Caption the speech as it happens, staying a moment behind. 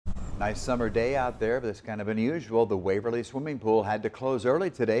Nice summer day out there, but it's kind of unusual. The Waverly swimming pool had to close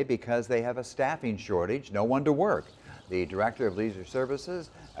early today because they have a staffing shortage, no one to work. The director of leisure services,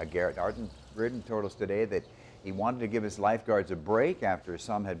 Garrett Arden, told us today that he wanted to give his lifeguards a break after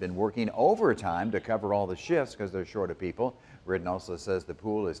some had been working overtime to cover all the shifts because they're short of people. Ridden also says the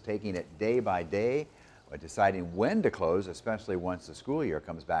pool is taking it day by day, but deciding when to close, especially once the school year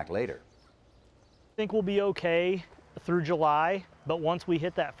comes back later. I think we'll be okay through July, but once we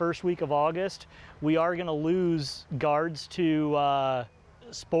hit that first week of August, we are going to lose guards to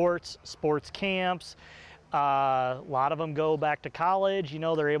sports camps. A lot of them go back to college. You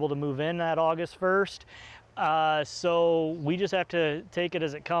know, they're able to move in that August 1st. So we just have to take it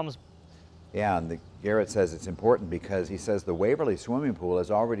as it comes. Yeah, and Garrett says it's important because he says the Waverly swimming pool has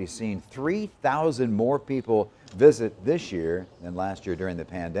already seen 3,000 more people visit this year than last year during the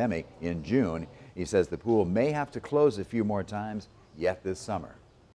pandemic in June. He says the pool may have to close a few more times yet this summer.